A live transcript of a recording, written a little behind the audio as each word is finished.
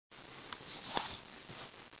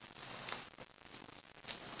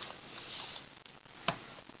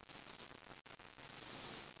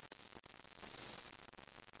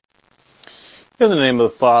In the name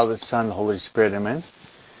of the Father, Son, and Holy Spirit, amen.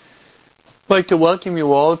 I'd like to welcome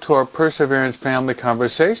you all to our Perseverance Family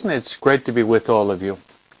Conversation. It's great to be with all of you.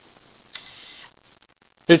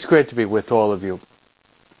 It's great to be with all of you.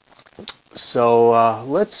 So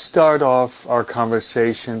let's start off our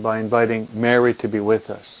conversation by inviting Mary to be with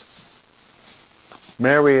us.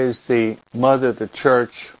 Mary is the mother of the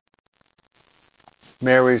church.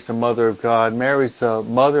 Mary is the mother of God. Mary is the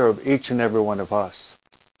mother of each and every one of us.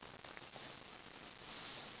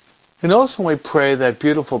 And also when we pray that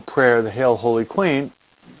beautiful prayer, the Hail Holy Queen,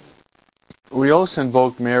 we also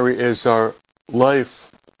invoke Mary as our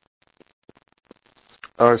life,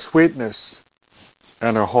 our sweetness,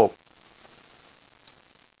 and our hope.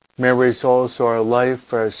 Mary is also our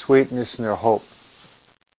life, our sweetness, and our hope.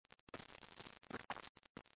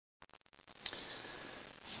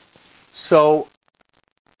 So,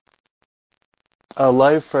 our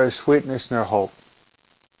life, our sweetness, and our hope.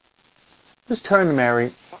 Let's turn to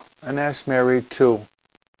Mary and ask Mary to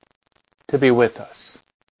be with us,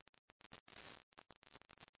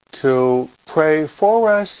 to pray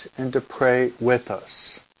for us and to pray with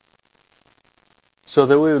us, so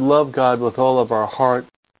that we would love God with all of our heart,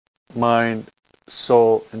 mind,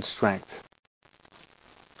 soul, and strength.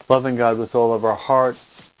 Loving God with all of our heart,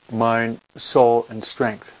 mind, soul, and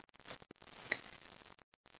strength.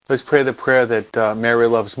 Let's pray the prayer that Mary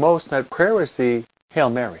loves most. And that prayer is the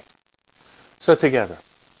Hail Mary. So together.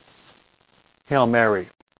 Hail Mary,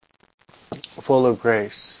 full of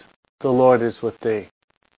grace, the Lord is with thee.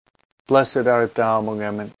 Blessed art thou among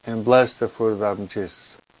women, and blessed the fruit of thy womb,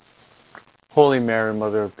 Jesus. Holy Mary,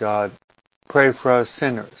 Mother of God, pray for us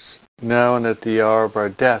sinners, now and at the hour of our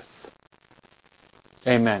death.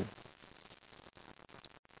 Amen.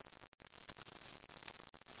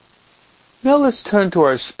 Now let's turn to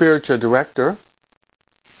our spiritual director.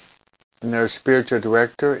 And our spiritual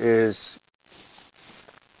director is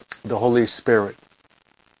the Holy Spirit.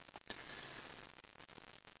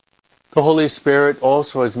 The Holy Spirit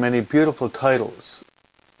also has many beautiful titles.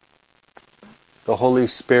 The Holy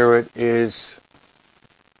Spirit is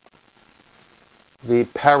the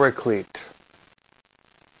Paraclete.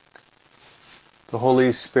 The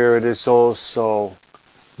Holy Spirit is also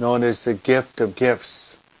known as the gift of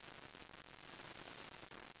gifts.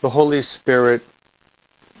 The Holy Spirit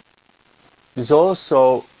is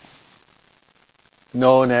also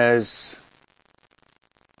known as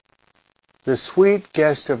the sweet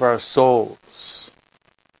guest of our souls.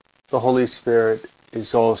 The Holy Spirit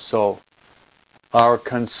is also our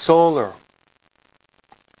consoler,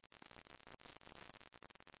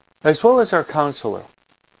 as well as our counselor.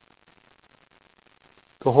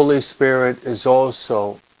 The Holy Spirit is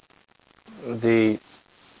also the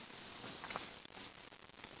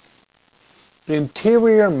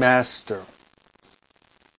interior master.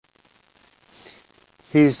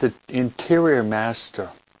 He's the interior master.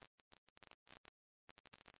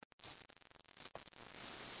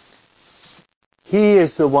 He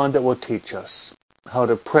is the one that will teach us how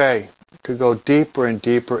to pray, to go deeper and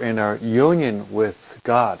deeper in our union with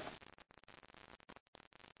God.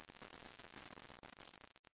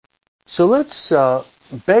 So let's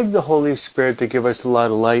beg the Holy Spirit to give us a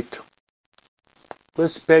lot of light.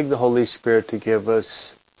 Let's beg the Holy Spirit to give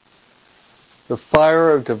us the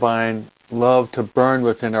fire of divine love to burn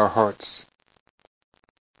within our hearts.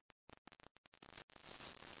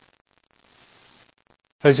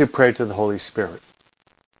 As you pray to the Holy Spirit.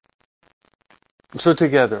 So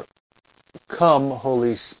together, come,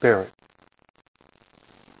 Holy Spirit.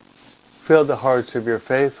 Fill the hearts of your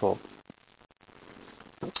faithful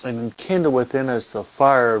and enkindle within us the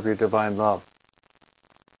fire of your divine love.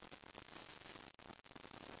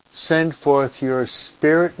 Send forth your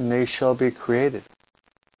Spirit, and they shall be created.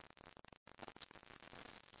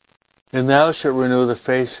 And thou shalt renew the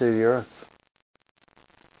face of the earth.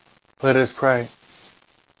 Let us pray.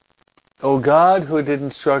 O God, who did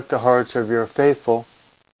instruct the hearts of your faithful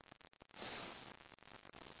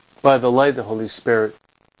by the light of the Holy Spirit,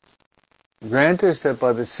 grant us that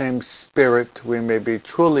by the same Spirit we may be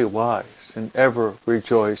truly wise and ever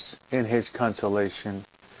rejoice in His consolation,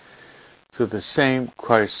 through the same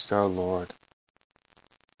Christ our Lord.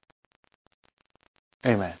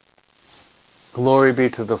 Amen. Glory be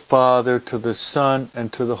to the Father, to the Son,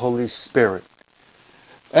 and to the Holy Spirit,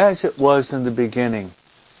 as it was in the beginning,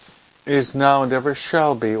 is now, and ever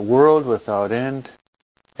shall be, world without end.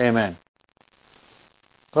 Amen.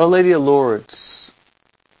 Our Lady of Lourdes,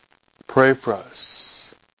 pray for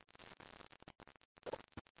us.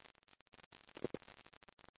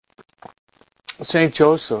 Saint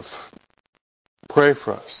Joseph, pray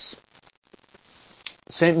for us.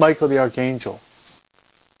 Saint Michael the Archangel,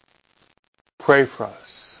 pray for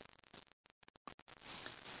us.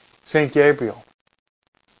 Saint Gabriel,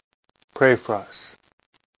 pray for us.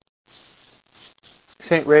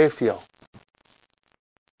 Saint Raphael,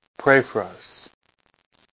 pray for us.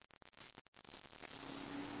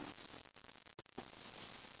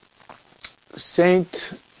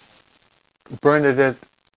 Saint Bernadette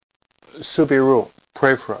Soubirous,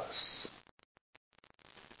 pray for us.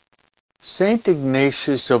 Saint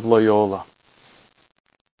Ignatius of Loyola,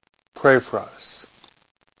 pray for us.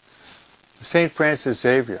 Saint Francis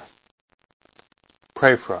Xavier,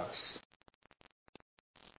 pray for us.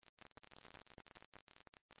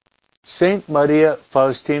 Saint Maria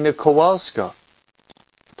Faustina Kowalska,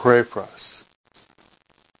 pray for us.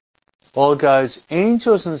 All God's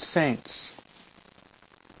angels and saints,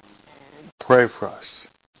 pray for us.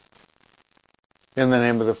 In the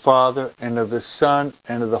name of the Father, and of the Son,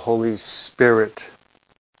 and of the Holy Spirit.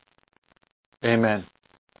 Amen.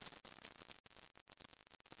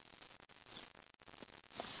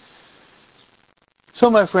 So,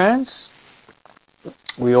 my friends,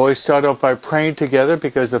 we always start off by praying together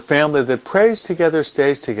because the family that prays together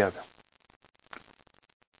stays together.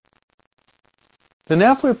 Then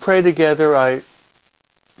after we pray together, I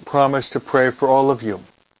promise to pray for all of you.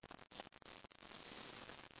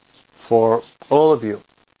 For all of you.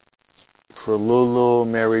 For Lulu,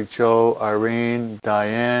 Mary Jo, Irene,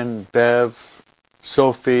 Diane, Bev,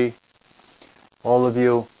 Sophie, all of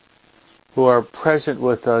you who are present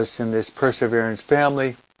with us in this Perseverance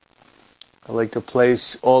family. I'd like to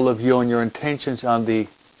place all of you and your intentions on the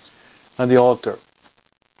altar.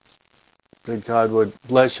 That God would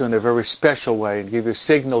bless you in a very special way and give you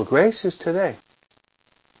signal graces today.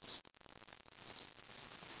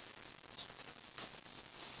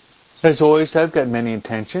 As always, I've got many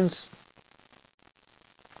intentions.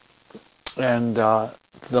 And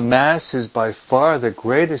the Mass is by far the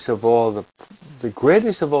greatest of all. The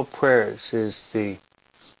greatest of all prayers is the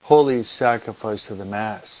holy sacrifice of the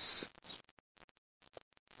Mass.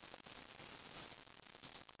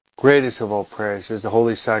 Greatest of all prayers is the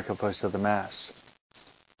holy sacrifice of the Mass.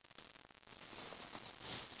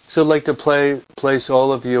 So I'd like to place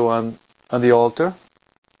all of you on the altar.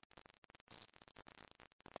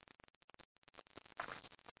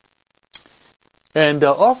 And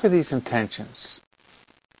offer these intentions.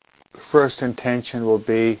 First intention will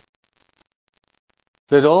be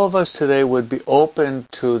that all of us today would be open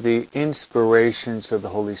to the inspirations of the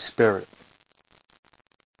Holy Spirit.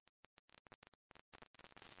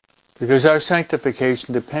 Because our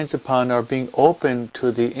sanctification depends upon our being open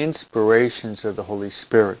to the inspirations of the Holy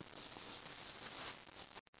Spirit.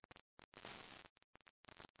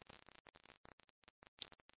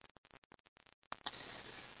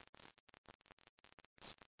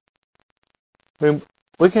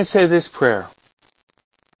 We can say this prayer.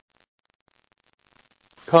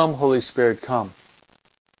 Come, Holy Spirit, come.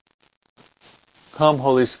 Come,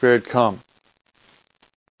 Holy Spirit, come.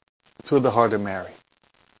 Through the heart of Mary.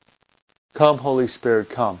 Come, Holy Spirit,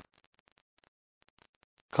 come.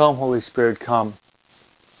 Come, Holy Spirit, come.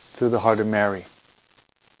 Through the heart of Mary.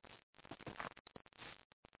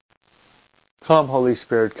 Come, Holy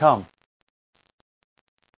Spirit, come.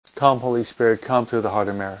 Come, Holy Spirit, come through the heart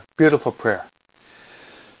of Mary. Beautiful prayer.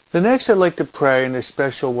 The next, I'd like to pray in a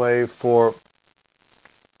special way for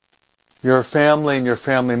your family and your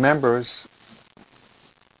family members.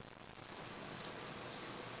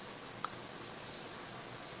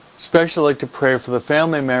 Especially, I'd like to pray for the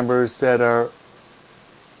family members that are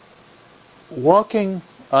walking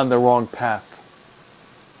on the wrong path.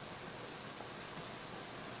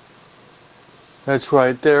 That's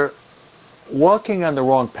right, they're walking on the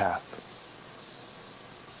wrong path.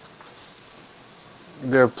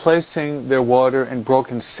 They're placing their water in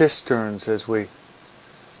broken cisterns, as we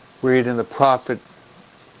read in the prophet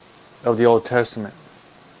of the Old Testament.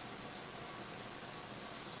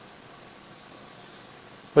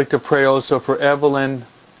 I'd like to pray also for Evelyn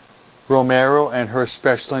Romero and her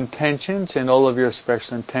special intentions and all of your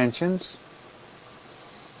special intentions.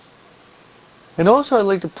 And also I'd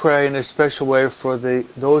like to pray in a special way for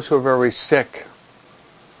those who are very sick.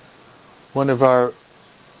 One of our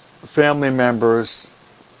family members,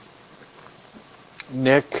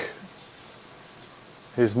 Nick,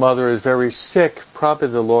 his mother is very sick. Probably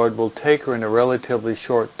the Lord will take her in a relatively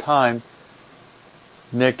short time.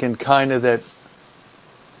 Nick and Kina, that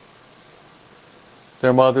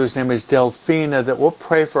their mother's name is Delphina, that we'll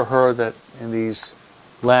pray for her that in this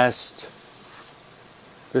last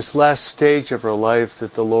stage of her life,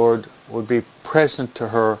 that the Lord would be present to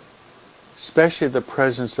her, especially the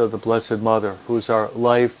presence of the Blessed Mother, who's our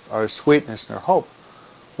life, our sweetness, and our hope.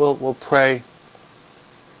 We'll pray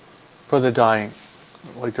for the dying.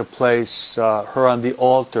 I'd like to place her on the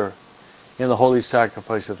altar in the holy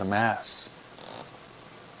sacrifice of the Mass.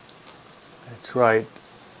 That's right.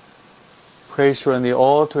 Praise her on the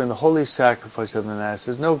altar in the holy sacrifice of the Mass.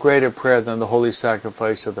 There's no greater prayer than the holy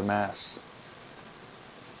sacrifice of the Mass.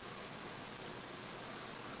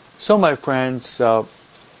 So, my friends,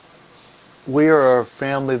 we are a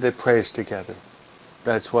family that prays together.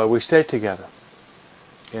 That's why we stay together,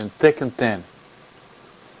 in thick and thin.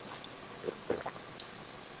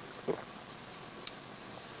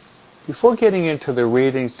 Before getting into the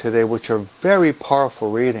readings today, which are very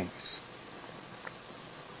powerful readings,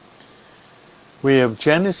 we have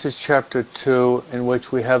Genesis chapter 2, in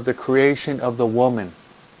which we have the creation of the woman.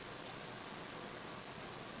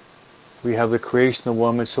 We have the creation of the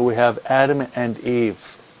woman, so we have Adam and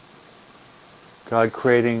Eve. God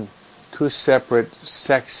creating two separate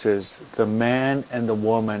sexes, the man and the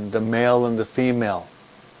woman, the male and the female.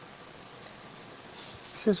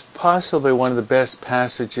 This is possibly one of the best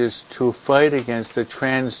passages to fight against the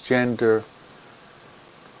transgender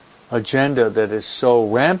agenda that is so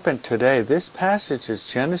rampant today. This passage is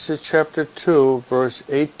Genesis chapter 2, verse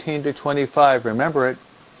 18 to 25. Remember it.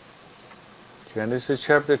 Genesis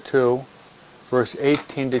chapter 2, verse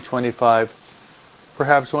 18 to 25.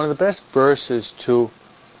 Perhaps one of the best verses to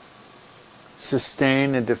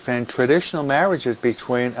sustain and defend traditional marriages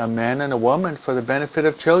between a man and a woman for the benefit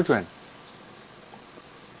of children.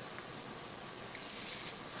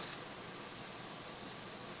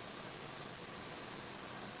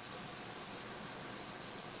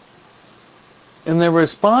 And the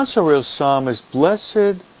responsorial psalm is,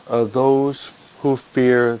 "Blessed are those who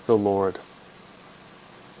fear the Lord."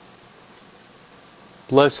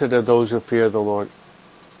 Blessed are those who fear the Lord.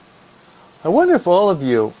 I wonder if all of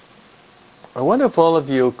you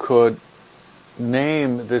could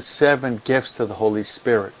name the 7 gifts of the Holy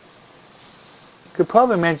Spirit. You could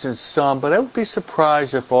probably mention some, but I would be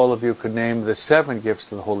surprised if all of you could name the 7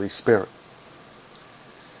 gifts of the Holy Spirit.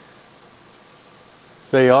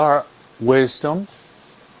 They are wisdom,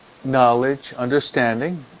 knowledge,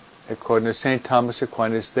 understanding. According to St. Thomas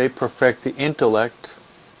Aquinas, they perfect the intellect.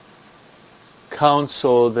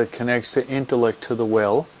 Counsel that connects the intellect to the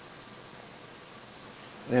will.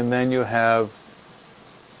 And then you have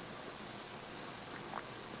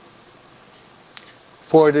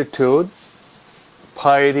fortitude,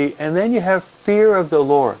 piety, and then you have fear of the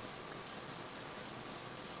Lord.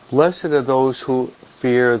 Blessed are those who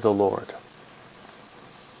fear the Lord.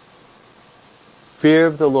 Fear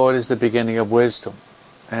of the Lord is the beginning of wisdom.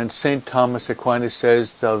 And St. Thomas Aquinas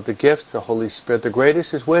says of the gifts of the Holy Spirit, the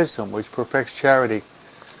greatest is wisdom, which perfects charity.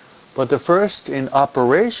 But the first in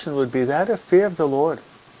operation would be that of fear of the Lord,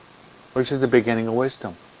 which is the beginning of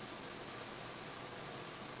wisdom.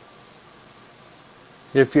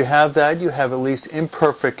 If you have that, you have at least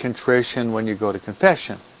imperfect contrition when you go to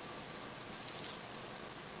confession.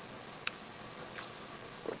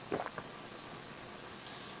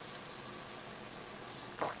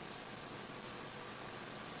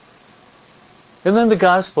 And then the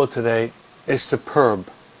gospel today is superb.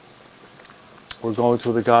 We're going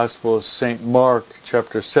through the gospel of St. Mark,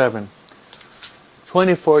 chapter 7,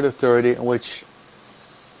 24 to 30, in which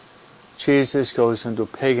Jesus goes into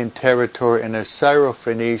pagan territory and a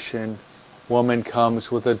Syrophoenician woman comes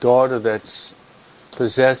with a daughter that's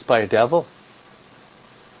possessed by a devil.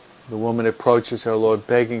 The woman approaches our Lord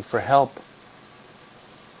begging for help.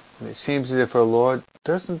 And it seems as if our Lord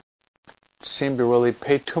doesn't seem to really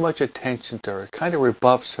pay too much attention to her. It kind of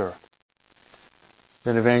rebuffs her.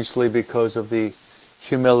 Then eventually, because of the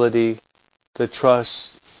humility, the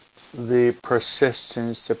trust, the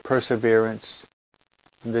persistence, the perseverance,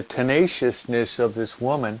 the tenaciousness of this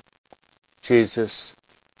woman, Jesus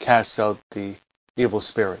casts out the evil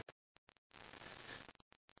spirit.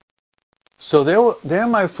 So there,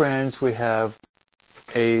 my friends, we have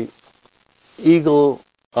a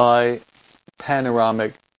eagle-eye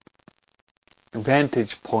panoramic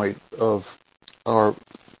vantage point of our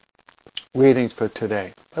readings for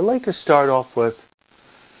today. I'd like to start off with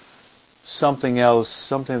something else,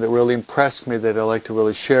 something that really impressed me that I'd like to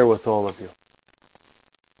really share with all of you.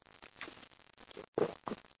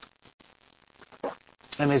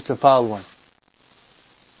 And it's the following.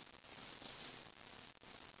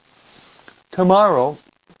 Tomorrow,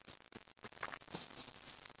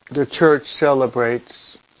 the church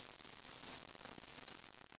celebrates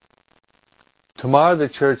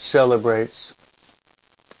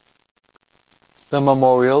the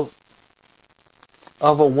memorial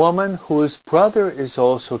of a woman whose brother is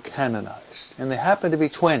also canonized. And they happen to be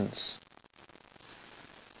twins.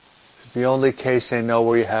 It's the only case I know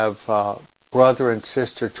where you have brother and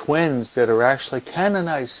sister twins that are actually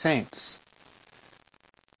canonized saints.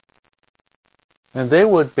 And they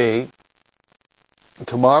would be,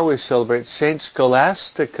 tomorrow we celebrate Saint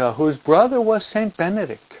Scholastica, whose brother was Saint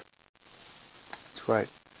Benedict. That's right.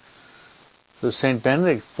 So Saint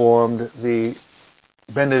Benedict formed the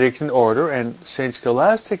Benedictine order, and Saint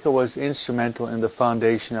Scholastica was instrumental in the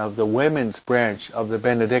foundation of the women's branch of the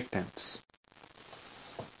Benedictines.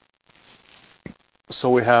 So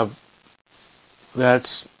we have,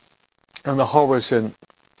 that's on the horizon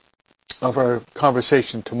of our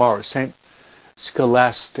conversation tomorrow, Saint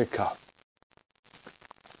Scholastica.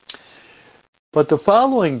 But the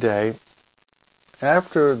following day,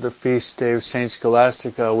 after the feast day of Saint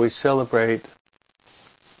Scholastica, we celebrate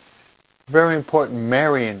a very important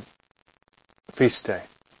Marian feast day.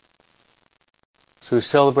 So we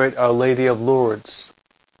celebrate Our Lady of Lourdes.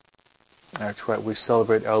 That's right, we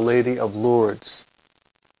celebrate Our Lady of Lourdes.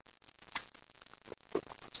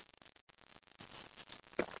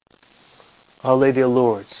 Our Lady of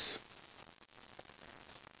Lourdes,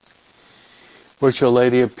 which Our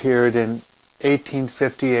Lady appeared in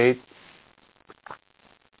 1858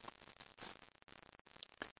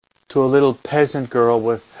 to a little peasant girl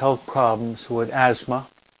with health problems who had asthma.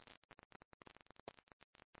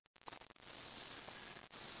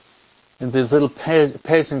 And this little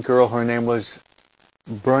peasant girl, her name was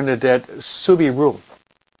Bernadette Soubirous.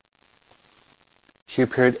 She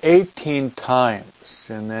appeared 18 times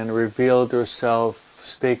and then revealed herself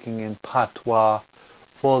speaking in patois,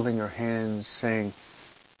 folding her hands, saying,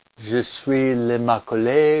 Je suis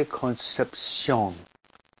l'Immaculée Conception.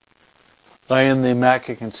 I am the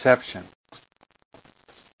Immaculate Conception.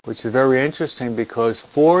 Which is very interesting because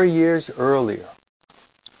 4 years earlier,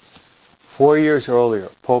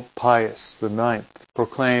 Pope Pius IX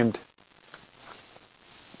proclaimed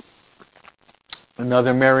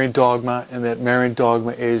another Marian dogma, and that Marian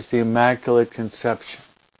dogma is the Immaculate Conception.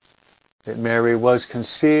 That Mary was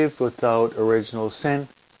conceived without original sin.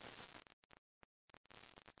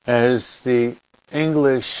 As the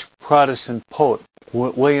English Protestant poet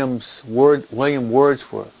William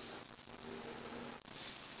Wordsworth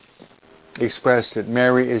expressed it,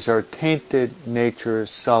 Mary is our tainted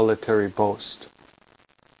nature's solitary boast.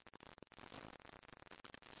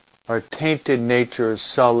 Our tainted nature's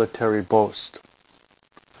solitary boast.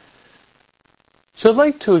 So I'd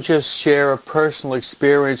like to just share a personal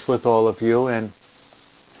experience with all of you and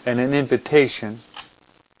an invitation.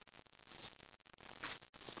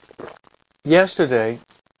 Yesterday,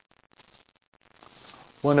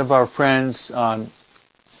 one of our friends on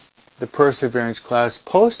the Perseverance class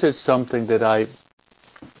posted something that I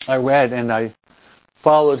read, and I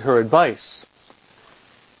followed her advice.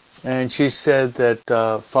 And she said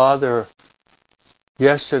that, Father,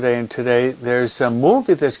 yesterday and today, there's a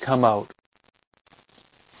movie that's come out.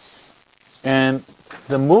 And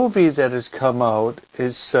the movie that has come out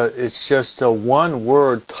it's just a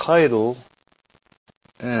one-word title,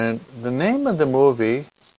 and the name of the movie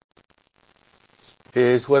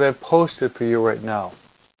is what I've posted for you right now.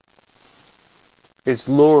 It's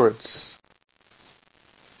Lourdes.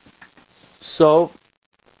 So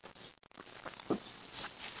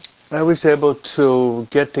I was able to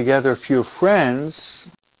get together a few friends,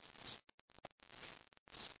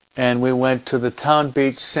 and we went to the Town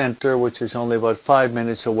Beach Center, which is only about 5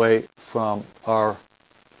 minutes away from our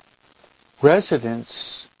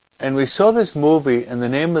residence, and we saw this movie, and the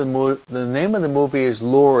name of the movie is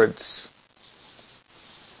Lourdes.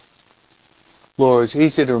 Lourdes,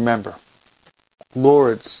 easy to remember.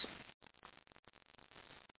 Lourdes.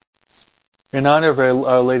 In honor of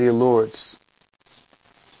Our Lady of Lourdes.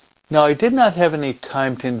 Now, I did not have any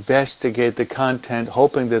time to investigate the content,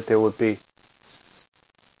 hoping that there would be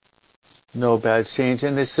no bad scenes,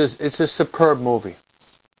 and it's a superb movie.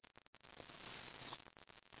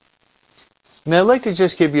 And I'd like to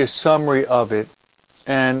just give you a summary of it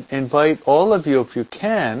and invite all of you, if you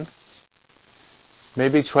can,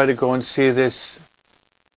 maybe try to go and see this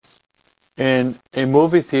in a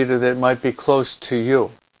movie theater that might be close to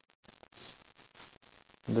you.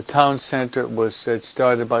 The town center it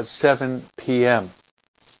started about 7 p.m.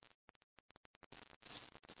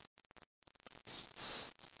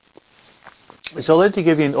 So I'd like to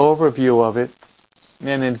give you an overview of it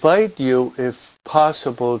and invite you, if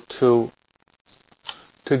possible, to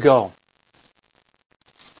go.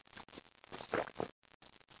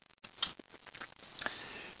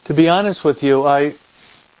 To be honest with you, I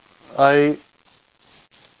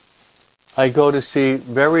go to see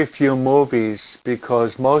very few movies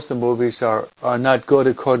because most of the movies are not good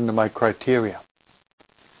according to my criteria.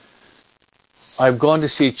 I've gone to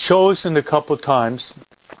see Chosen a couple times.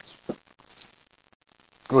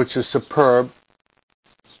 which is superb.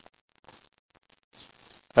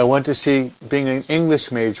 I went to see, being an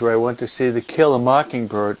English major, I went to see To Kill a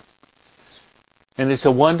Mockingbird. And it's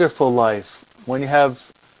a wonderful life. When you have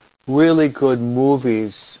really good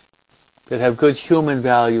movies that have good human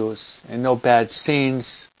values and no bad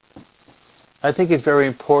scenes, I think it's very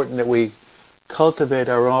important that we cultivate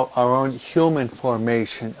our own human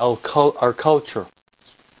formation, our culture.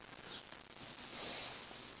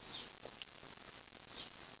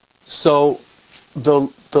 So the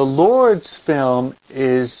Lord's film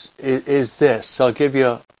is this. I'll give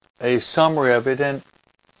you a summary of it, and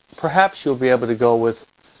perhaps you'll be able to go with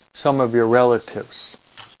some of your relatives.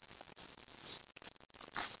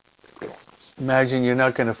 Imagine you're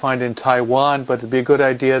not going to find it in Taiwan, but it'd be a good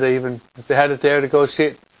idea to, even if they had it there, to go see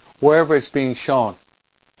it wherever it's being shown.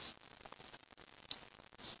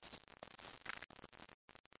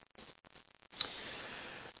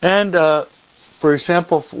 And for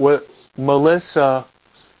example, what Melissa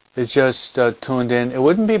is just tuned in, it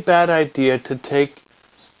wouldn't be a bad idea to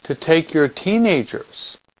take your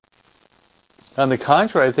teenagers. On the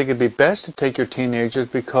contrary, I think it'd be best to take your teenagers,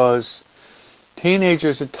 because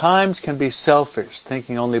teenagers at times can be selfish,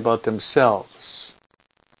 thinking only about themselves.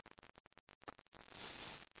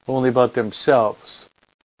 Only about themselves.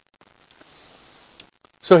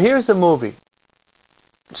 So here's the movie.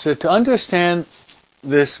 So to understand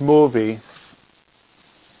this movie,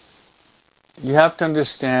 you have to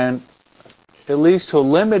understand, at least to a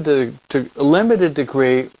limited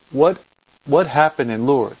degree, what happened in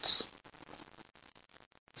Lourdes.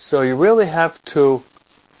 So you really have to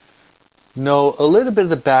know a little bit of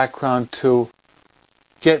the background to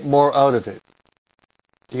get more out of it.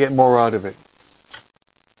 To get more out of it.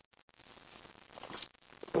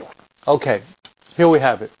 Okay, here we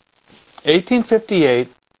have it. 1858,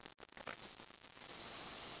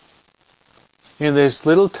 in this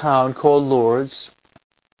little town called Lourdes,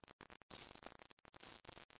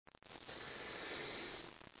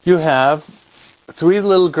 you have 3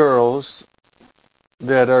 little girls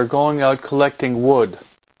that are going out collecting wood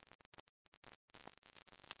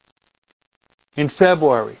in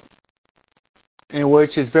February, in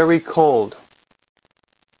which it's very cold.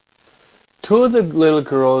 2 of the little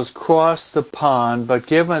girls cross the pond, but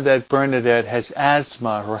given that Bernadette has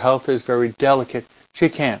asthma, her health is very delicate, she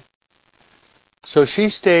can't. So she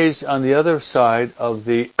stays on the other side of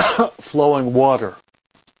the flowing water.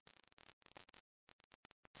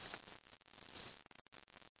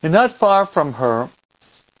 And not far from her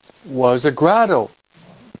was a grotto.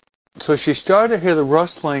 So she started to hear the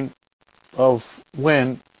rustling of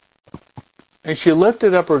wind, and she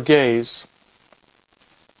lifted up her gaze,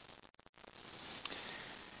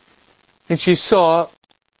 and she saw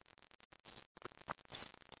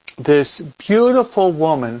this beautiful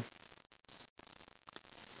woman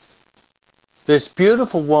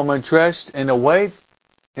dressed in a white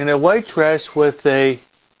dress with a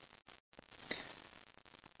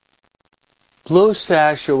blue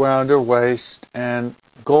sash around her waist and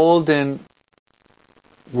golden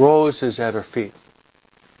roses at her feet.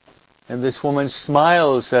 And this woman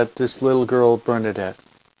smiles at this little girl, Bernadette.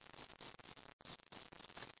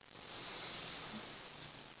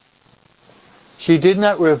 She did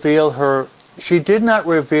not reveal her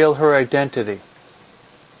identity.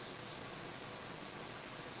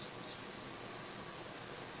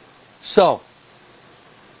 So,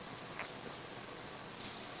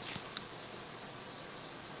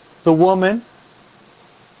 the woman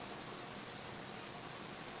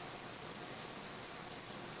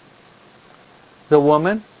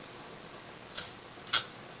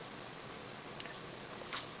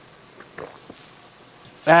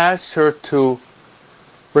asks her to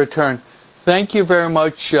return. Thank you very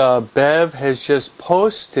much. Bev has just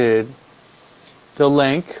posted the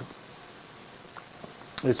link.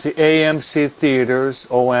 It's the AMC Theaters,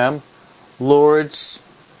 OM, Lourdes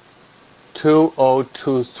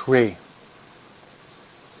 2023.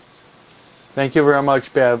 Thank you very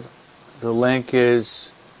much, Bev. The link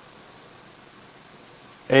is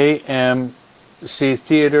AMC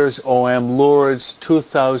Theaters, OM, Lourdes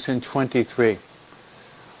 2023.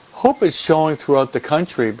 Hope it's showing throughout the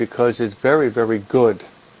country, because it's very, very good.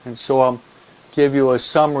 And so I'll give you a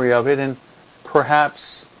summary of it, and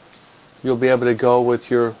perhaps you'll be able to go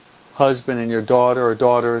with your husband and your daughter or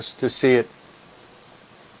daughters to see it.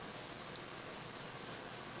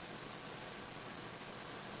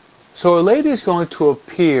 So a lady is going to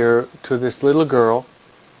appear to this little girl,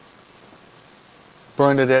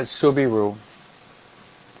 Bernadette Soubirous,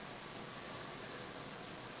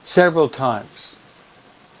 several times.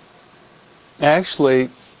 Actually,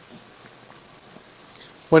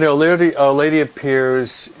 When Our Lady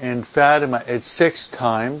appears in Fatima, it's 6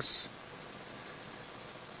 times.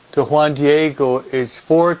 To Juan Diego, it's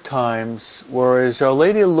 4 times. Whereas Our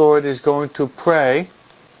Lady of Lourdes is going to pray.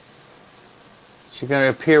 She's going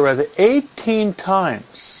to appear rather 18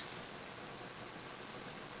 times.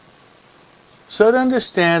 So to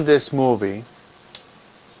understand this movie,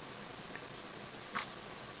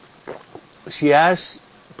 she asks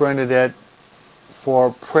Bernadette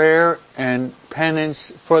for prayer and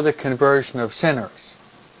penance for the conversion of sinners.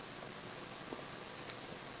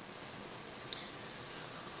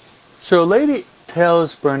 So a lady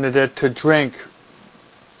tells Bernadette to drink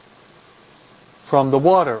from the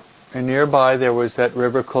water, and nearby there was that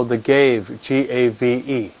river called the Gave,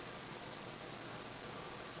 G-A-V-E.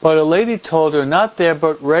 But a lady told her not there,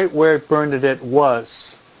 but right where Bernadette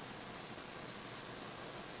was.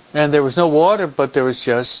 And there was no water, but there was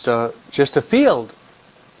just a field.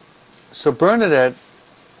 So Bernadette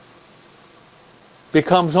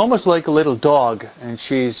becomes almost like a little dog, and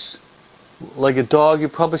she's like a dog.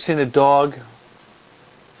 You've probably seen a dog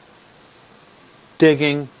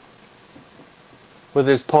digging with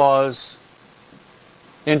his paws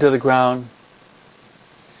into the ground.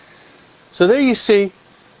 So there you see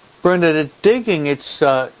Bernadette digging. It's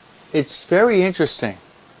very interesting.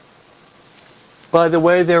 By the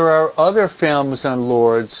way, there are other films on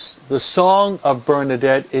Lourdes. The Song of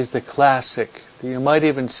Bernadette is the classic. You might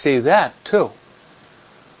even see that too.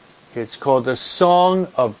 It's called The Song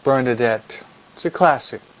of Bernadette. It's a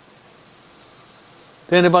classic.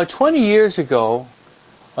 Then about 20 years ago,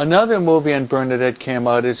 another movie on Bernadette came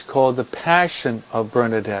out. It's called The Passion of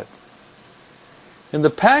Bernadette. And The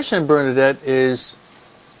Passion of Bernadette is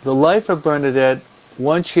the life of Bernadette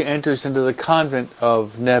once she enters into the convent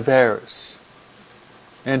of Nevers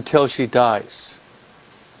until she dies.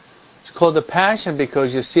 It's called The Passion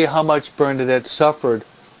because you see how much Bernadette suffered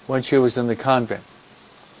when she was in the convent.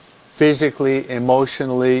 Physically,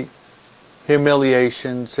 emotionally,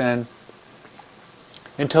 humiliations, and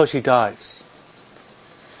until she dies.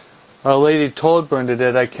 Our Lady told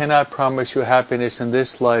Bernadette, I cannot promise you happiness in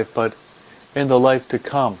this life, but in the life to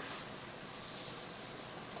come.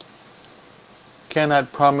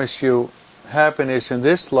 Cannot promise you happiness in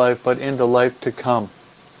this life, but in the life to come.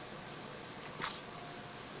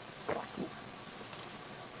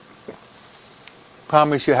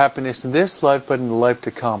 Promise you happiness in this life, but in the life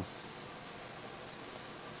to come.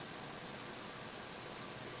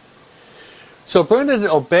 So Bernadette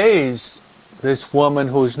obeys this woman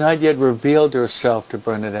who's not yet revealed herself to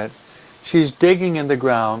Bernadette. She's digging in the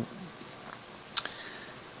ground.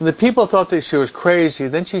 And the people thought that she was crazy.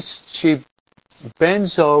 Then she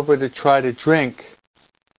bends over to try to drink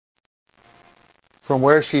from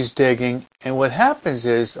where she's digging. And what happens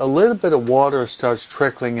is a little bit of water starts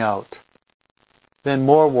trickling out. Then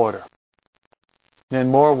more water.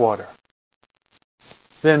 Then more water.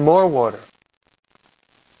 Then more water.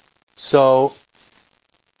 So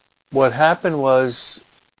what happened was,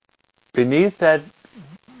 beneath that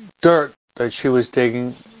dirt that she was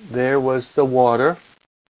digging, there was the water,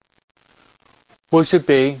 which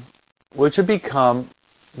would become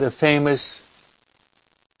the famous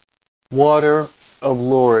water of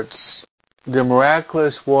Lourdes, the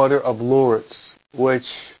miraculous water of Lourdes,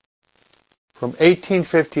 which from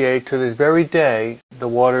 1858 to this very day, the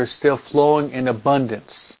water is still flowing in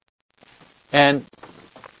abundance. And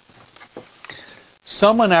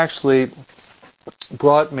someone actually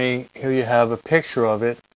brought me, here you have a picture of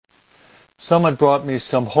it, someone brought me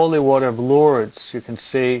some holy water of Lourdes. You can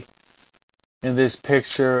see in this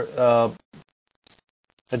picture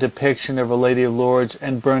a depiction of Our Lady of Lourdes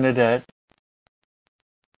and Bernadette.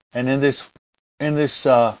 And in this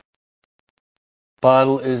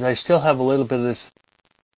bottle is, I still have a little bit of this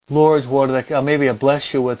Lourdes water. That maybe I'll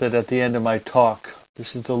bless you with it at the end of my talk.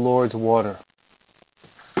 This is the Lourdes water.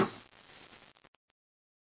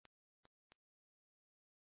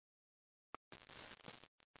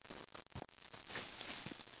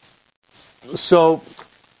 So,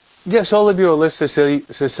 yes, all of you are listening,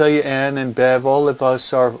 Cecilia, Ann, and Bev, all of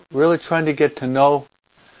us are really trying to get to know,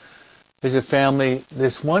 as a family,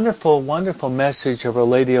 this wonderful, wonderful message of Our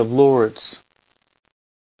Lady of Lourdes.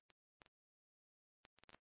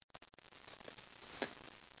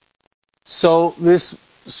 So this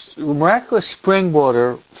miraculous spring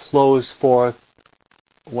water flows forth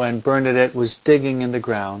when Bernadette was digging in the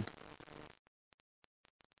ground.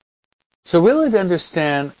 So really to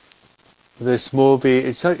understand this movie,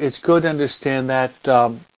 it's good to understand that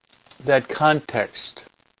that context.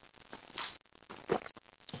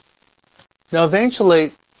 Now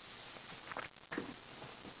eventually,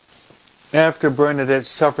 after Bernadette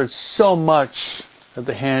suffered so much at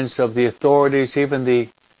the hands of the authorities, even the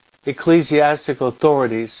ecclesiastical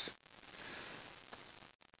authorities,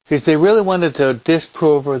 because they really wanted to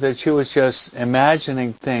disprove her that she was just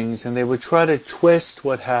imagining things, and they would try to twist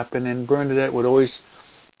what happened, and Bernadette would always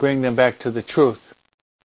bring them back to the truth.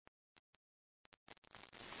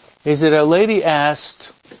 Is that Our Lady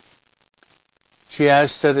asked, she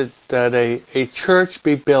asked that a church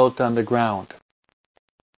be built on the ground.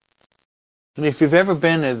 And if you've ever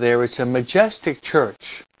been there, it's a majestic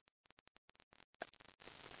church.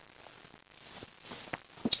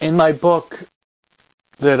 In my book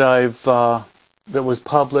that that was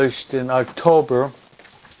published in October,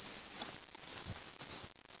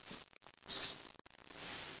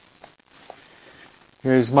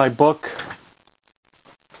 here's my book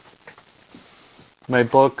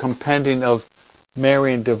Compendium of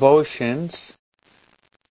Marian Devotions.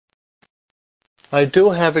 I do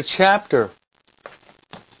have a chapter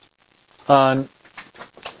on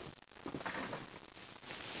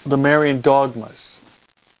the Marian dogmas.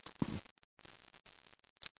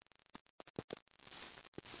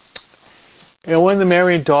 And one of the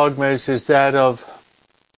Marian dogmas is that of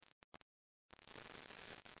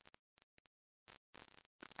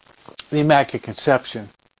the Immaculate Conception.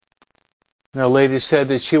 And Our Lady said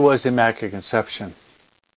that she was the Immaculate Conception.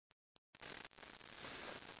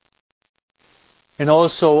 And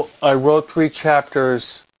also, I wrote 3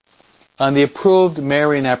 chapters on the approved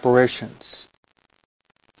Marian apparitions.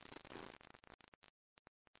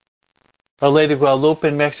 Our Lady of Guadalupe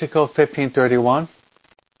in Mexico, 1531.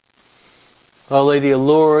 Our Lady of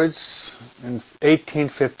Lourdes in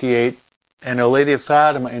 1858. And Our Lady of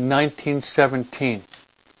Fatima in 1917.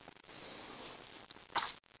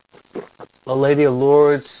 Our Lady of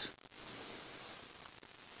Lourdes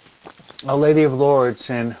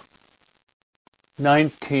in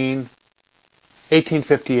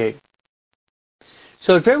 1858.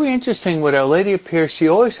 So it's very interesting when Our Lady appears, she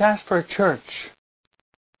always asks for a church.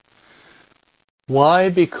 Why?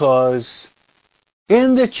 Because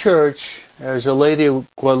in the church, as Our Lady of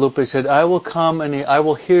Guadalupe said, I will come and I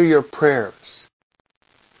will hear your prayers.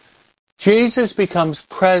 Jesus becomes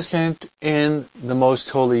present in the Most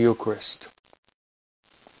Holy Eucharist.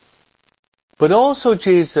 But also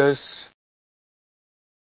Jesus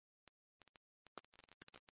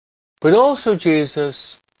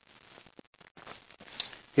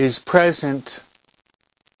is present.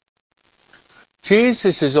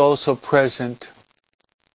 Jesus is also present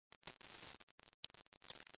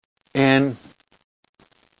in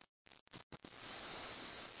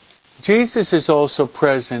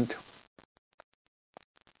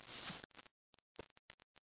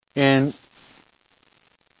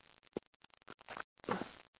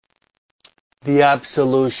the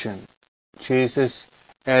absolution. Jesus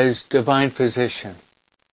as divine physician.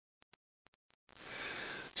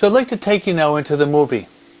 So I'd like to take you now into the movie.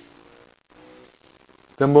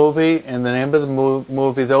 The movie, and the name of the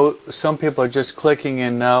movie, though some people are just clicking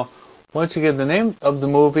in now. Once again, the name of the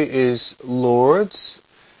movie is Lourdes.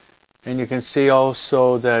 And you can see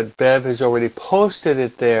also that Bev has already posted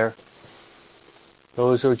it there.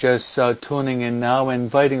 Those who are just tuning in now,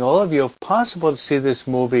 inviting all of you, if possible, to see this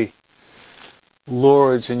movie,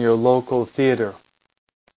 Lourdes, in your local theater.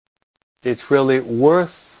 It's really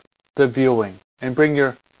worth the viewing. And bring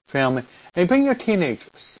your family, and bring your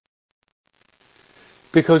teenagers.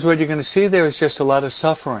 Because what you're going to see there is just a lot of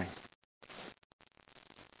suffering.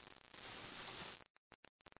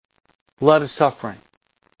 A lot of suffering.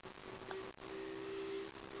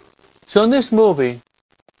 So in this movie,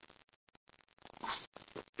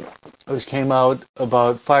 it came out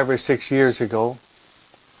about 5 or 6 years ago.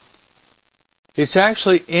 It's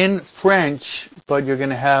actually in French, but you're going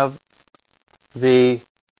to have the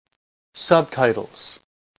subtitles.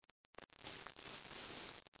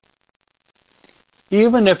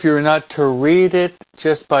 Even if you're not to read it,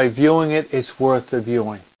 just by viewing it, it's worth the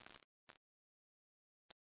viewing.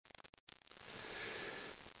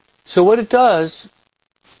 So what it does,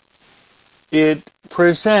 it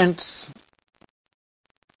presents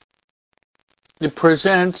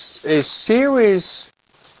a series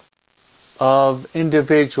of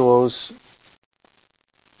individuals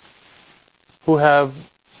who have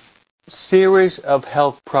series of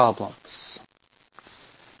health problems.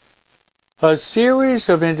 A series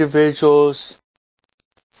of individuals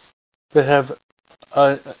that have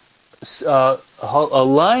a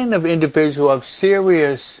line of individuals who have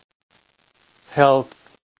serious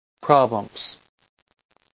health problems.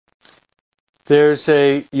 There's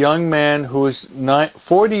a young man who is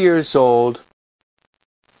 40 years old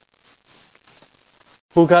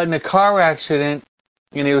who got in a car accident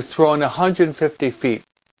and he was thrown 150 feet.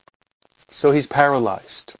 so he's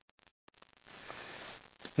paralyzed.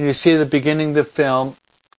 And you see at the beginning of the film,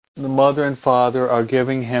 the mother and father are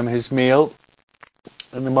giving him his meal,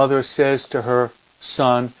 and the mother says to her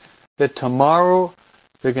son that tomorrow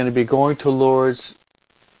they're going to be going to Lourdes,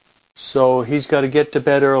 so he's got to get to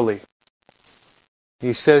bed early.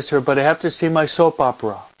 He says to her, but I have to see my soap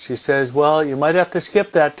opera. She says, well, you might have to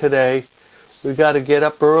skip that today. We've got to get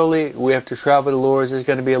up early. We have to travel to Lourdes. It's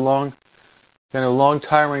going to be a long,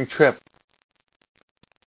 tiring trip.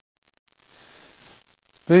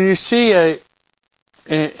 Then you see a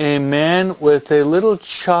man with a little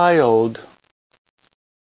child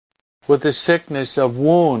with the sickness of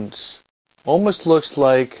wounds. Almost looks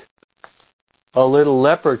like a little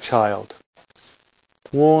leper child.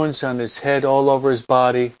 Wounds on his head, all over his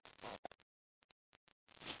body.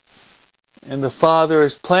 And the father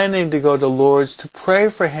is planning to go to Lourdes to pray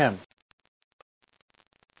for him.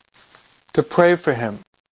 To pray for him.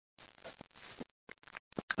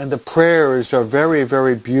 And the prayers are very,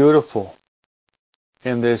 very beautiful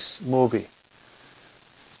in this movie.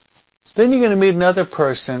 Then you're going to meet another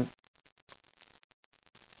person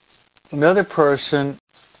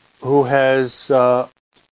who has,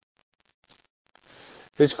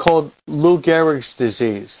 it's called Lou Gehrig's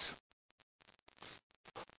disease.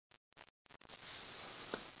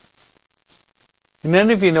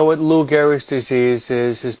 Many of you know what Lou Gehrig's disease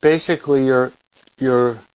is. It's basically your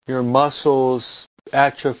muscles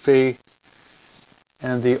atrophy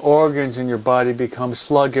and the organs in your body become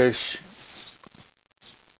sluggish,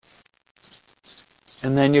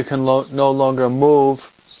 and then you can no longer move.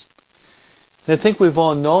 And I think we've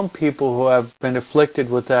all known people who have been afflicted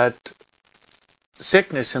with that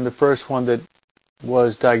sickness, and the first one that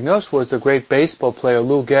was diagnosed was the great baseball player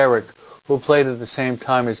Lou Gehrig, who played at the same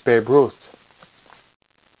time as Babe Ruth.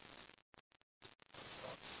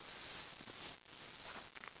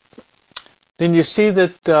 Then you see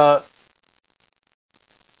that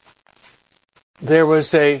there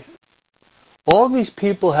was all these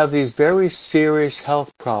people have these very serious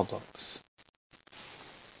health problems.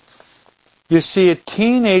 You see a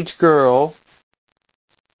teenage girl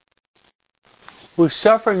who's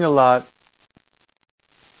suffering a lot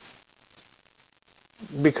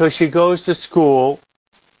because she goes to school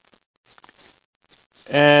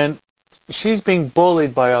and she's being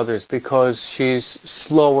bullied by others because she's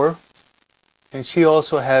slower and she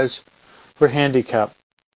also has her handicap.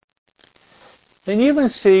 And you even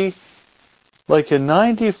see like a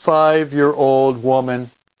 95-year-old woman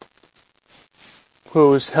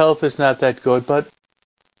whose health is not that good, but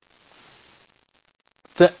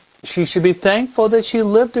she should be thankful that she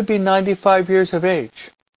lived to be 95 years of age.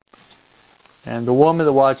 And the woman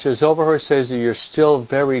that watches over her says that you're still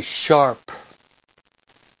very sharp.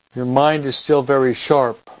 Your mind is still very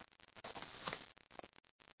sharp.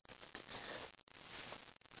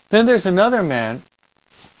 Then there's another man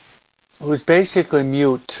who's basically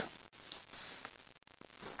mute,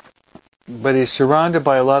 but he's surrounded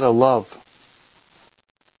by a lot of love.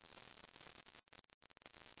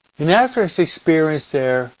 And after his experience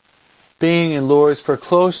there, being in Lourdes for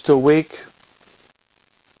close to a week,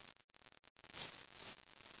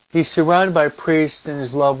 he's surrounded by priests and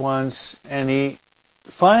his loved ones, and he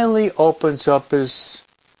finally opens up his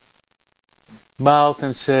mouth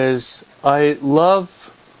and says, I love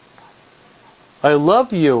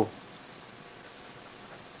you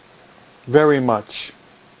very much.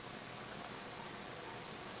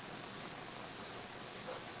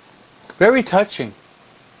 Very touching.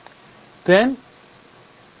 Then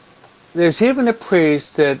there's even a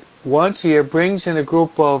priest that once a year brings in a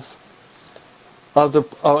group of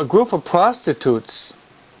prostitutes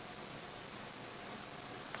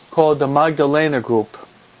called the Magdalena group.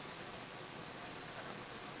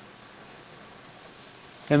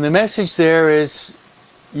 And the message there is,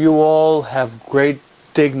 you all have great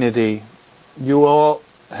dignity. You all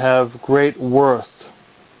have great worth.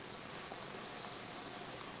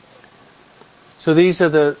 So these are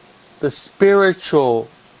the spiritually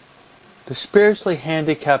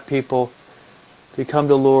handicapped people that come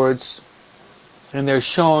to Lourdes, and they're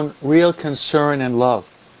shown real concern and love.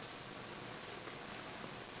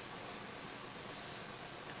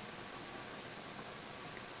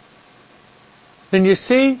 Then you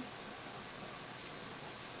see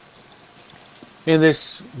in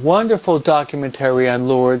this wonderful documentary on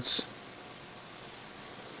Lourdes,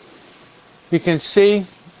 you can see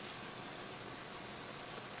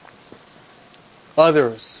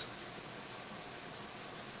others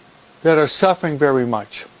that are suffering very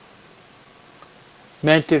much.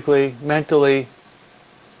 Mentally,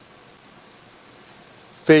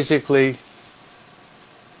 physically,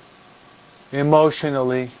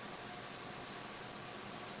 emotionally.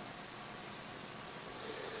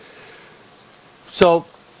 So,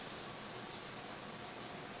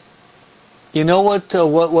 you know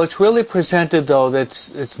what's really presented though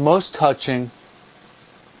it's most touching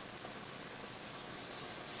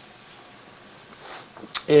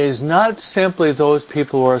is not simply those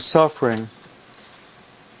people who are suffering,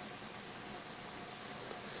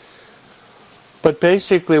 but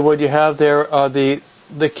basically what you have there are the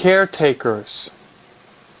caretakers.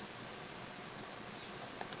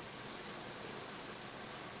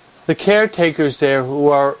 The caretakers there who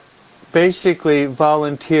are basically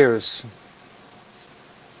volunteers.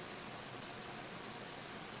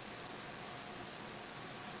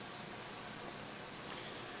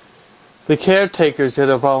 The caretakers that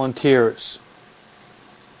are volunteers.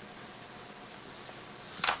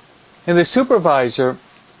 And the supervisor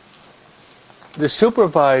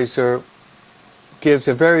gives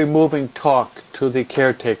a very moving talk to the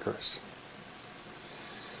caretakers,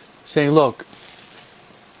 saying, look,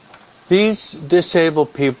 these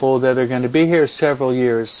disabled people that are going to be here several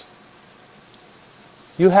years,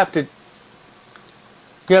 you have to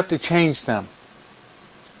change them.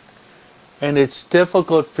 And it's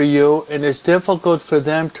difficult for you, and it's difficult for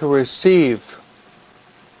them to receive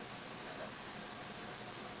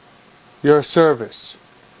your service,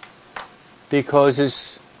 because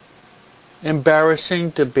it's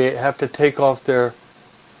embarrassing to have to take off their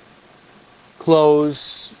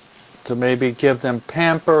clothes, to maybe give them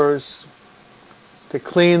Pampers, to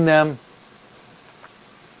clean them.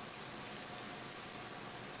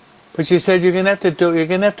 But she said you're going to have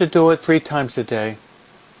to do it 3 times a day.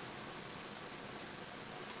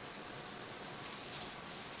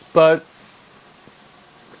 But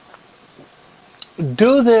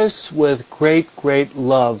do this with great, great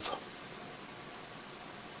love.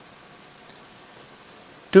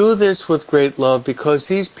 Do this with great love, because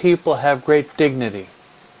these people have great dignity.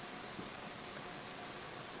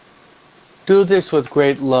 Do this with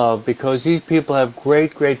great love, because these people have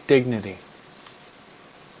great, great dignity.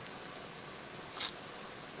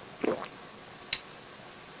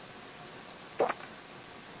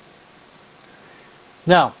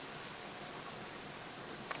 Now,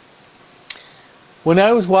 when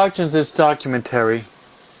I was watching this documentary,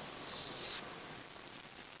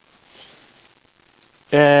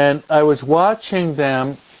 and I was watching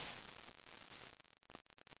them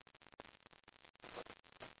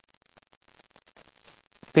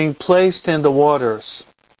being placed in the waters,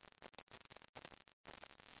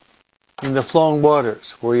 in the flowing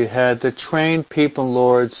waters, where you had the trained people and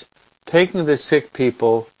lords taking the sick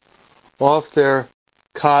people off their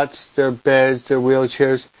cots, their beds, their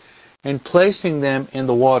wheelchairs, and placing them in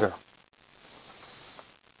the water.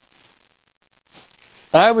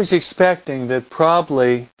 I was expecting that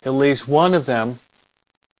probably at least one of them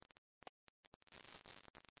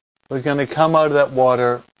was going to come out of that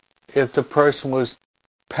water, if the person was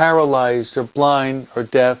paralyzed or blind or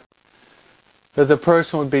deaf, that the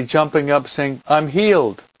person would be jumping up saying, I'm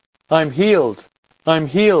healed, I'm healed, I'm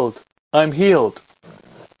healed, I'm healed.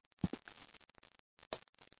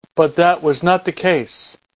 But that was not the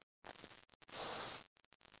case.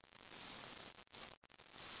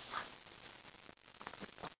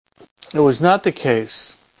 It was not the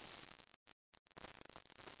case.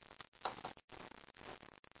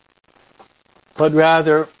 But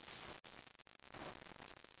rather,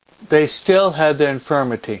 they still had their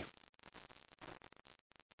infirmity.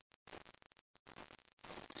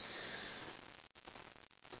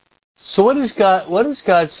 So what is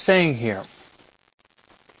God saying here?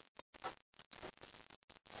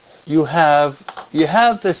 You have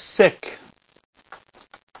the sick.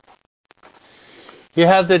 You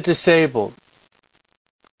have the disabled.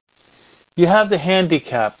 You have the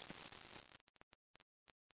handicapped.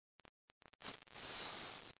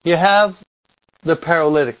 You have the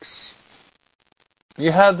paralytics.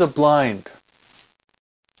 You have the blind.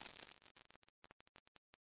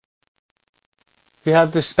 You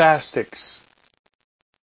have the spastics.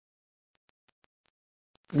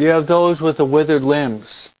 You have those with the withered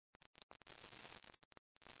limbs,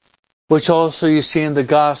 which also you see in the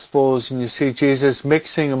Gospels, and you see Jesus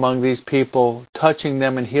mixing among these people, touching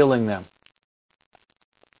them and healing them.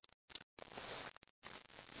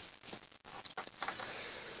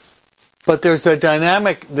 But there's a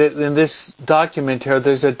dynamic in this document here.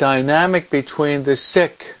 There's a dynamic between the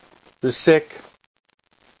sick,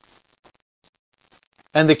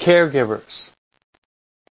 and the caregivers,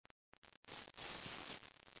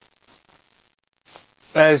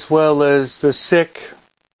 as well as the sick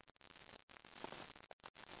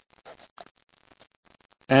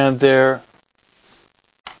and their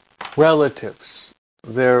relatives,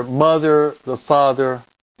 their mother, the father,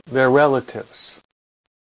 their relatives.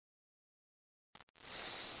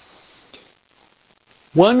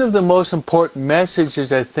 One of the most important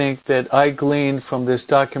messages, I think, that I gleaned from this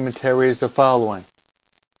documentary is the following.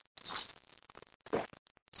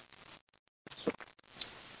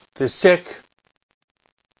 The sick,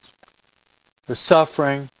 the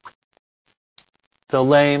suffering, the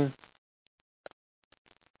lame,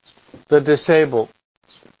 the disabled,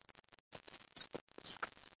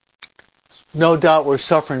 no doubt we're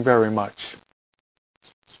suffering very much.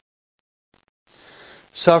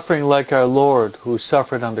 Suffering like our Lord who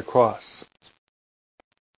suffered on the cross.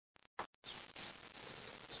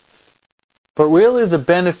 But really the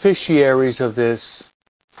beneficiaries of this,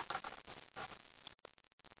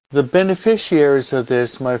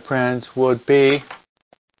 my friends, would be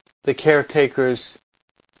the caretakers,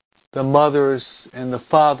 the mothers and the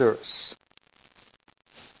fathers,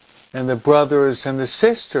 and the brothers and the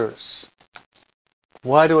sisters.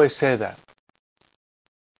 Why do I say that?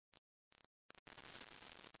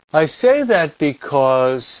 I say that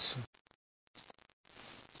because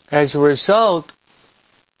as a result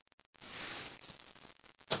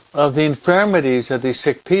of the infirmities of these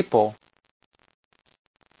sick people,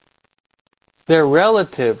 their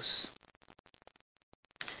relatives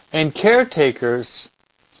and caretakers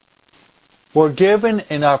were given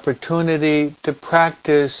an opportunity to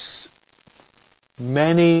practice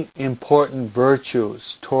many important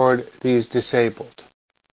virtues toward these disabled.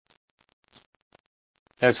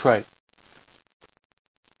 That's right.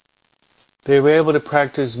 They were able to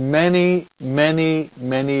practice many, many,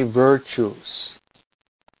 many virtues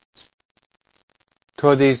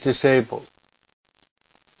toward these disabled.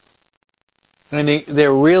 And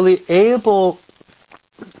they're really able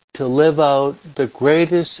to live out the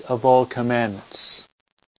greatest of all commandments.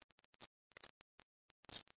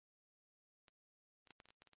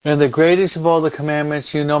 And the greatest of all the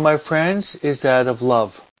commandments, you know, my friends, is that of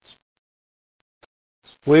love.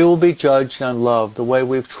 We will be judged on love, the way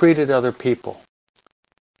we've treated other people.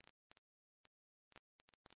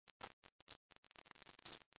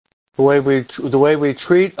 The way we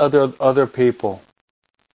treat other people.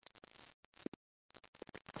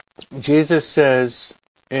 Jesus says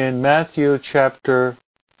in Matthew chapter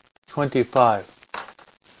 25,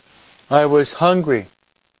 I was hungry,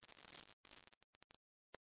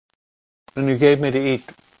 and you gave me to eat.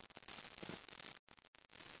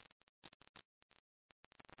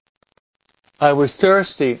 I was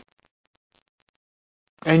thirsty,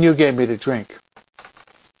 and you gave me to drink.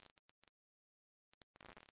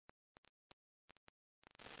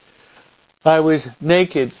 I was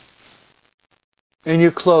naked, and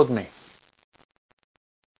you clothed me.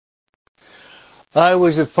 I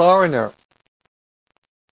was a foreigner,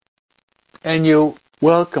 and you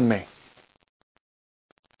welcomed me.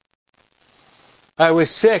 I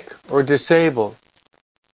was sick or disabled,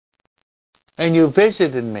 and you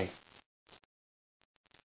visited me.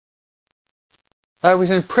 I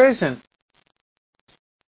was in prison,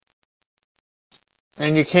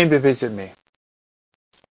 and you came to visit me.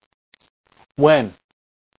 When?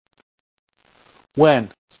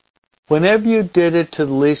 Whenever you did it to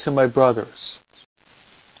the least of my brothers,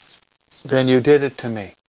 then you did it to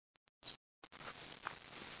me.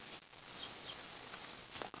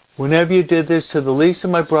 Whenever you did this to the least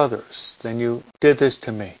of my brothers, then you did this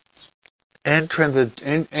to me. Enter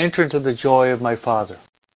into the joy of my Father.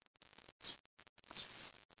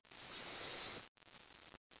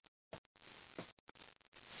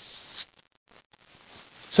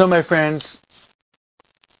 So, my friends,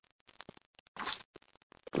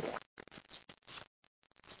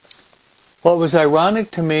 what was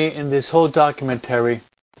ironic to me in this whole documentary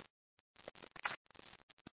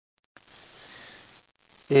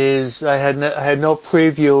is I had no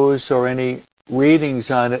previews or any readings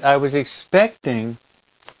on it. I was expecting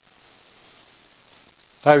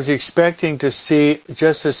to see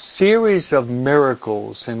just a series of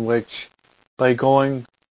miracles in which, by going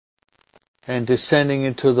and descending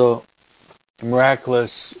into the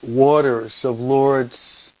miraculous waters of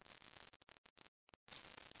Lourdes,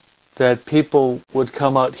 that people would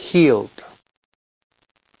come out healed.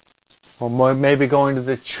 Or maybe going to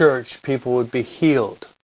the church, people would be healed.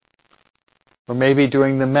 Or maybe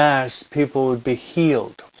during the Mass, people would be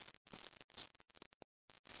healed.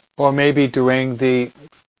 Or maybe during the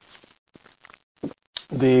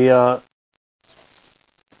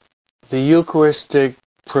Eucharistic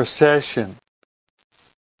procession,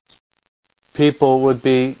 people would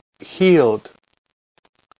be healed.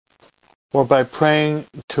 Or by praying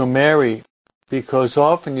to Mary, because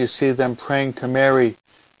often you see them praying to Mary,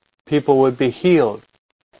 people would be healed.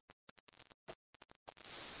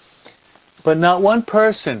 But not one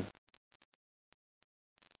person,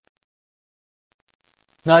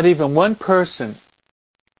 not even one person,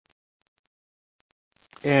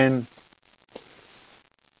 in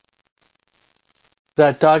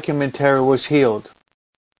that documentary was healed.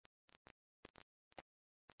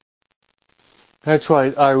 That's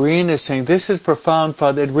right. Irene is saying, this is profound,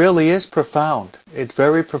 Father. It really is profound. It's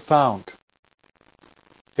very profound.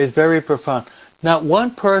 It's very profound. Not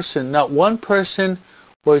one person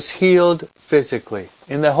was healed physically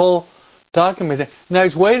in the whole document. And I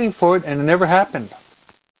was waiting for it, and it never happened.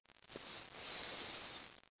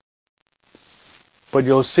 But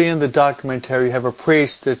you'll see in the documentary, you have a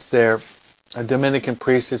priest that's there, a Dominican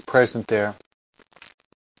priest is present there,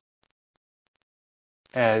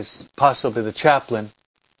 as possibly the chaplain.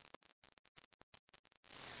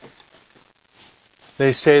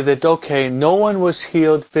 They say that, okay, no one was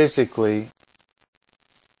healed physically,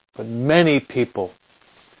 but many people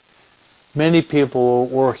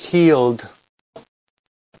were healed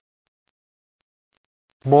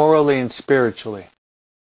morally and spiritually.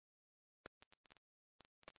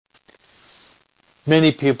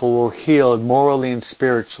 Many people were healed morally and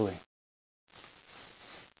spiritually.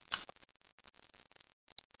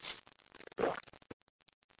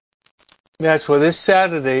 That's why this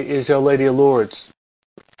Saturday is Our Lady of Lourdes.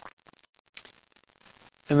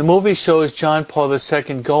 And the movie shows John Paul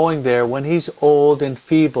II going there when he's old and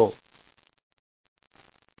feeble.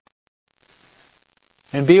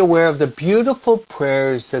 And be aware of the beautiful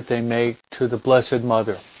prayers that they make to the Blessed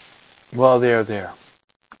Mother while they're there.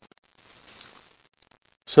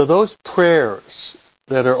 So those prayers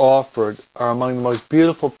that are offered are among the most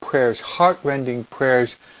beautiful prayers, heart-rending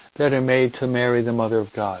prayers that are made to Mary, the Mother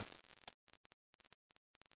of God.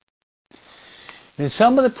 And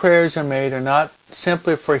some of the prayers are made are not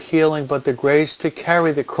simply for healing, but the grace to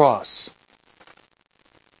carry the cross.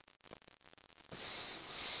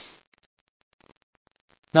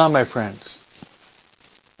 Now, my friends,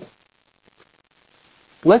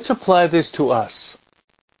 let's apply this to us.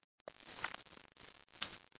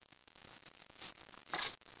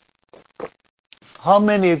 How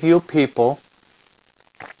many of you people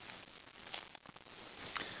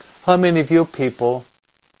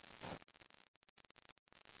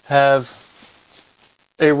have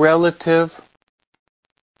a relative,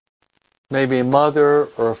 maybe a mother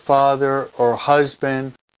or a father or a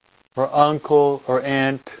husband or uncle or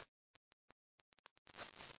aunt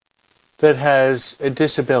that has a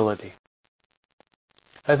disability?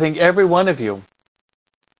 I think every one of you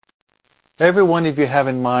have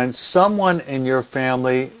in mind someone in your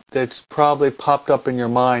family that's probably popped up in your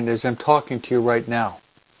mind as I'm talking to you right now.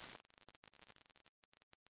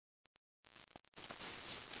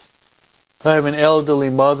 I have an elderly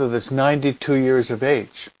mother that's 92 years of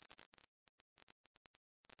age.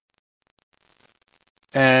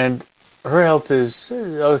 And her health is,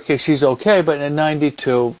 okay, she's okay, but at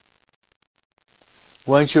 92,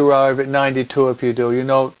 once you arrive at 92, if you do, you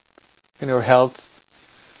know, in her health,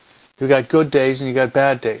 you got good days and you got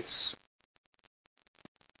bad days.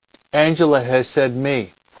 Angela has said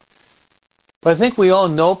me. But I think we all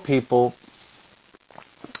know people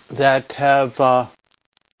that have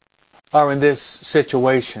are in this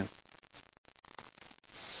situation.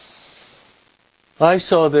 I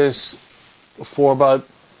saw this for about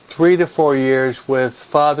 3 to 4 years with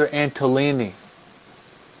Father Antolini,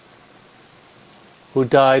 who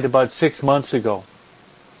died about 6 months ago.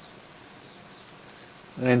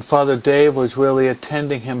 And Father Dave was really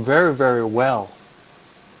attending him very, very well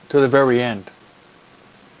to the very end.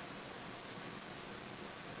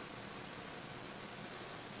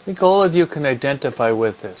 I think all of you can identify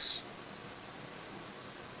with this.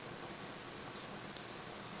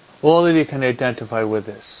 All of you can identify with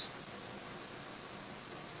this.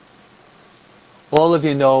 All of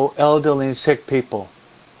you know elderly and sick people.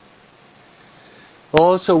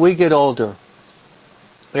 Also, we get older.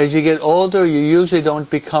 As you get older, you usually don't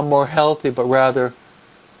become more healthy, but rather,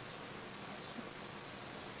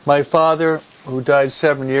 my father, who died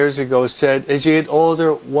 7 years ago, said, as you get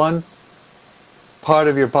older, one part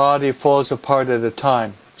of your body falls apart at a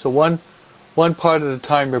time. So one part at a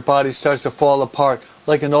time, your body starts to fall apart,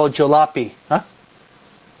 like an old jalopy, huh?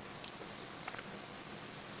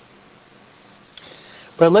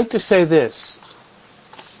 But I'd like to say this.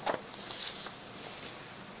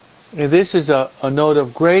 And this is a note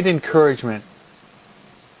of great encouragement.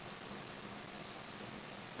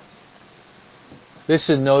 This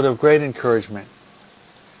is a note of great encouragement.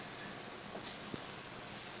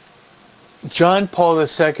 John Paul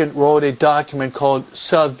II wrote a document called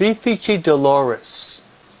Salvifici Doloris.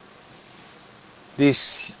 The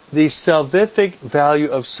salvific value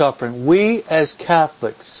of suffering. We as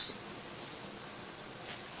Catholics,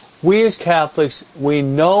 we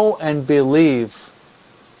know and believe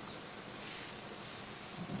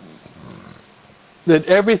that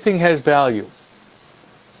everything has value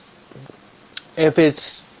if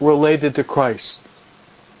it's related to Christ.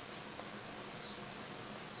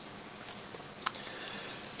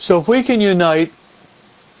 So if we can unite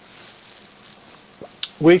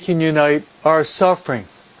our suffering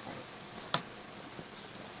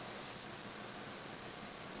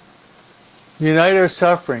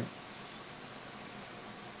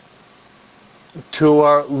to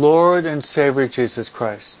our Lord and Savior Jesus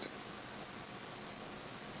Christ.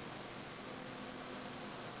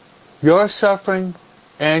 Your suffering,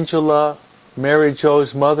 Angela, Mary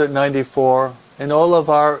Jo's mother at 94, and all of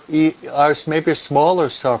our maybe smaller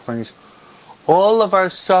sufferings, all of our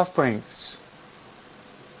sufferings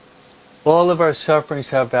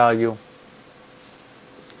have value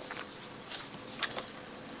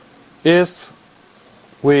if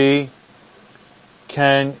we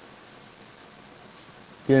can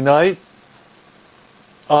unite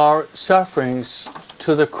our sufferings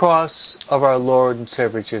to the cross of our Lord and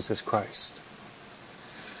Savior Jesus Christ.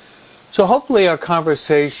 So hopefully our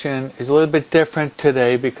conversation is a little bit different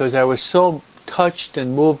today because I was so touched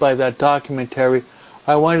and moved by that documentary.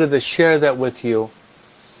 I wanted to share that with you.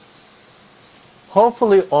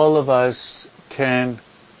 Hopefully all of us can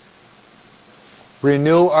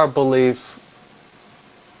renew our belief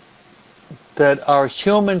that our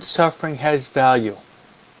human suffering has value.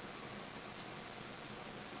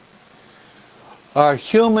 Our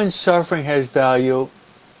human suffering has value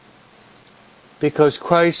because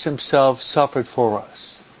Christ Himself suffered for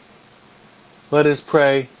us. Let us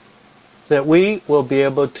pray that we will be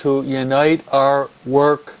able to unite our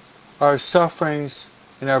work, our sufferings,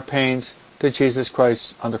 and our pains to Jesus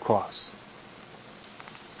Christ on the cross.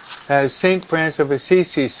 As St. Francis of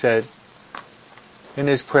Assisi said in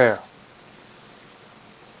his prayer,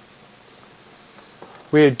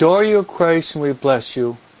 "We adore you, Christ, and we bless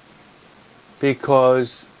you,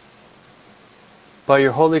 because by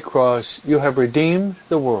your holy cross you have redeemed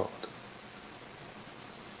the world."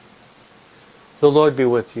 The Lord be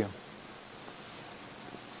with you.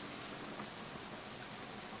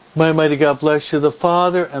 May Almighty God bless you, the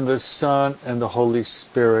Father, and the Son, and the Holy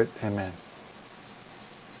Spirit. Amen.